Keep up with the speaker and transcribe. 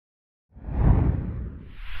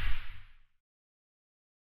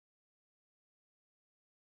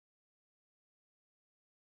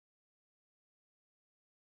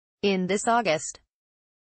In this August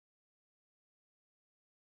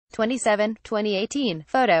 27, 2018,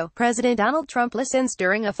 photo, President Donald Trump listens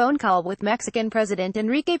during a phone call with Mexican President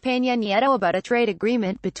Enrique Peña Nieto about a trade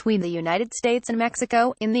agreement between the United States and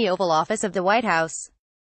Mexico, in the Oval Office of the White House.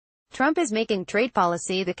 Trump is making trade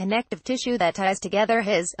policy the connective tissue that ties together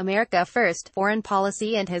his America First foreign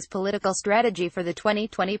policy and his political strategy for the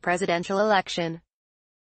 2020 presidential election.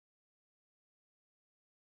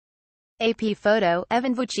 AP photo,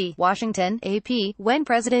 Evan Vucci, Washington, AP. When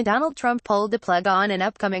President Donald Trump pulled the plug on an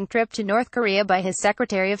upcoming trip to North Korea by his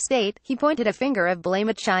Secretary of State, he pointed a finger of blame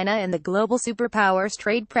at China and the global superpower's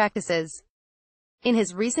trade practices. In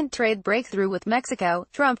his recent trade breakthrough with Mexico,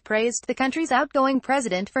 Trump praised the country's outgoing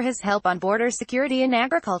president for his help on border security and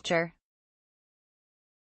agriculture.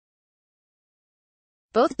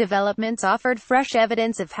 Both developments offered fresh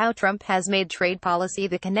evidence of how Trump has made trade policy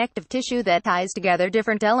the connective tissue that ties together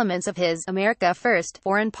different elements of his America First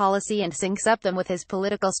foreign policy and syncs up them with his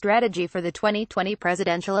political strategy for the 2020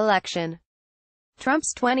 presidential election.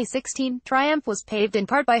 Trump's 2016 triumph was paved in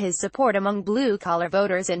part by his support among blue-collar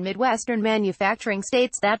voters in Midwestern manufacturing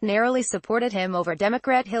states that narrowly supported him over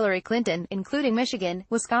Democrat Hillary Clinton, including Michigan,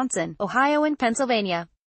 Wisconsin, Ohio and Pennsylvania.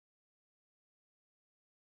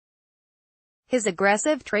 His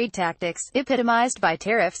aggressive trade tactics, epitomized by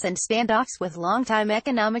tariffs and standoffs with longtime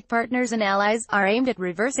economic partners and allies, are aimed at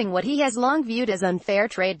reversing what he has long viewed as unfair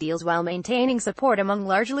trade deals while maintaining support among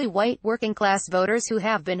largely white, working-class voters who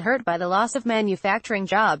have been hurt by the loss of manufacturing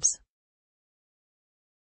jobs.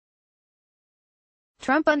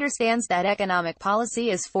 Trump understands that economic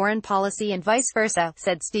policy is foreign policy and vice versa,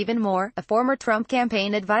 said Stephen Moore, a former Trump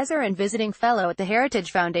campaign advisor and visiting fellow at the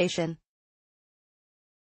Heritage Foundation.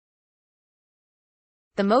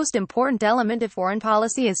 The most important element of foreign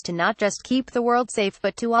policy is to not just keep the world safe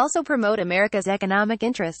but to also promote America's economic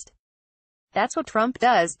interest. That's what Trump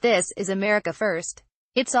does. This is America First.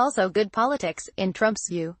 It's also good politics, in Trump's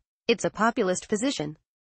view. It's a populist position.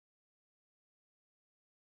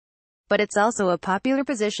 But it's also a popular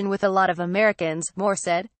position with a lot of Americans, Moore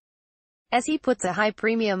said. As he puts a high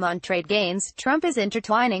premium on trade gains, Trump is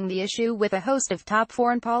intertwining the issue with a host of top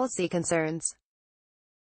foreign policy concerns.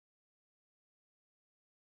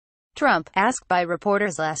 Trump, asked by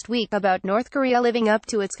reporters last week about North Korea living up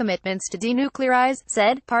to its commitments to denuclearize,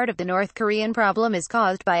 said, "Part of the North Korean problem is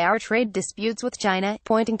caused by our trade disputes with China,"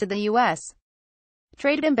 pointing to the U.S.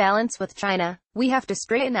 trade imbalance with China. "We have to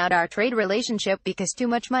straighten out our trade relationship because too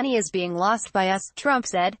much money is being lost by us," Trump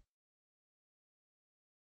said.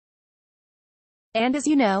 And as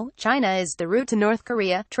you know, China is the route to North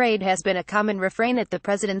Korea. Trade has been a common refrain at the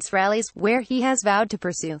president's rallies, where he has vowed to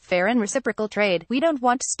pursue fair and reciprocal trade. "We don't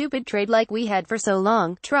want stupid trade like we had for so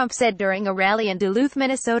long," Trump said during a rally in Duluth,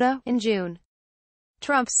 Minnesota, in June.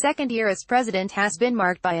 Trump's second year as president has been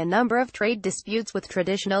marked by a number of trade disputes with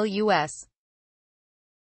traditional U.S.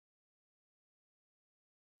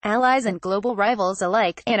 allies and global rivals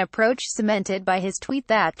alike, an approach cemented by his tweet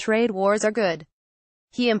that trade wars are good.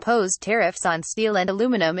 He imposed tariffs on steel and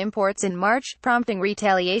aluminum imports in March, prompting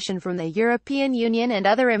retaliation from the European Union and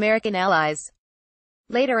other American allies.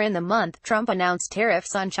 Later in the month, Trump announced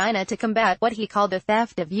tariffs on China to combat what he called the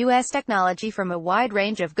theft of U.S. technology from a wide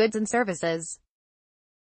range of goods and services.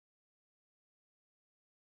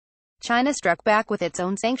 China struck back with its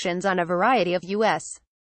own sanctions on a variety of U.S.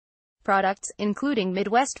 products, including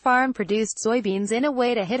Midwest farm-produced soybeans, in a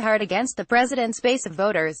way to hit hard against the president's base of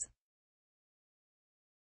voters.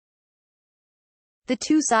 The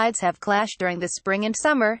two sides have clashed during the spring and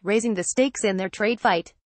summer, raising the stakes in their trade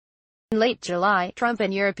fight. In late July, Trump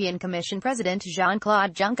and European Commission President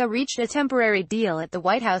Jean-Claude Juncker reached a temporary deal at the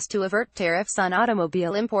White House to avert tariffs on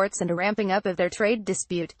automobile imports and a ramping up of their trade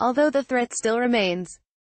dispute, although the threat still remains.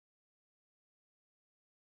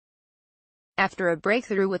 After a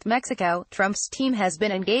breakthrough with Mexico, Trump's team has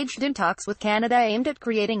been engaged in talks with Canada aimed at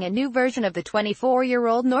creating a new version of the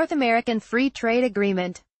 24-year-old North American Free Trade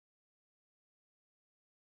Agreement.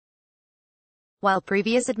 While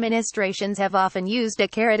previous administrations have often used a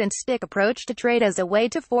carrot-and-stick approach to trade as a way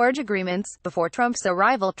to forge agreements, before Trump's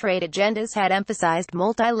arrival trade agendas had emphasized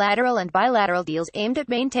multilateral and bilateral deals aimed at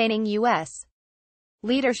maintaining U.S.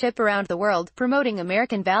 leadership around the world, promoting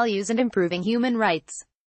American values and improving human rights.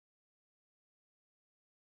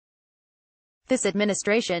 This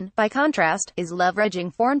administration, by contrast, is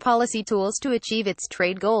leveraging foreign policy tools to achieve its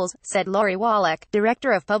trade goals, said Lori Wallach,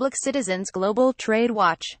 director of Public Citizens Global Trade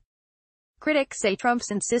Watch. Critics say Trump's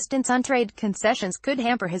insistence on trade concessions could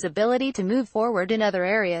hamper his ability to move forward in other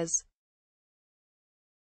areas.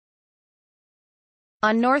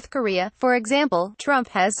 On North Korea, for example, Trump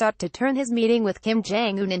has sought to turn his meeting with Kim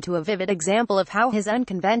Jong-un into a vivid example of how his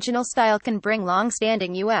unconventional style can bring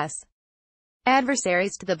long-standing U.S.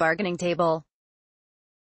 adversaries to the bargaining table.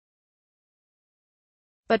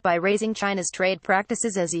 But by raising China's trade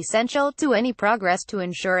practices as essential to any progress to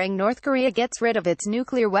ensuring North Korea gets rid of its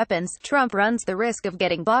nuclear weapons, Trump runs the risk of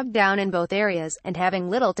getting bogged down in both areas, and having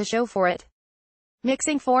little to show for it.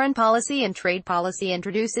 Mixing foreign policy and trade policy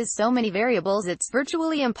introduces so many variables it's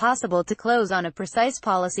virtually impossible to close on a precise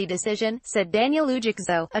policy decision, said Daniel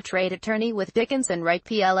Ujikzo, a trade attorney with Dickinson Wright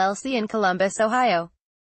PLLC in Columbus, Ohio.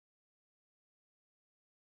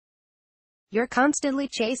 You're constantly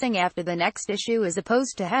chasing after the next issue as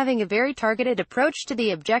opposed to having a very targeted approach to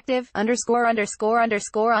the objective,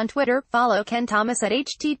 ____ on Twitter. Follow Ken Thomas at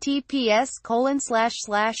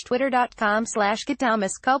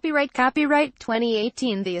https://twitter.com/KentThomas. Copyright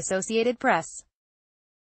 2018 The Associated Press.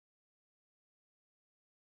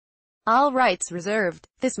 All rights reserved.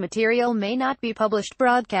 This material may not be published,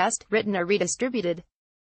 broadcast, written or redistributed.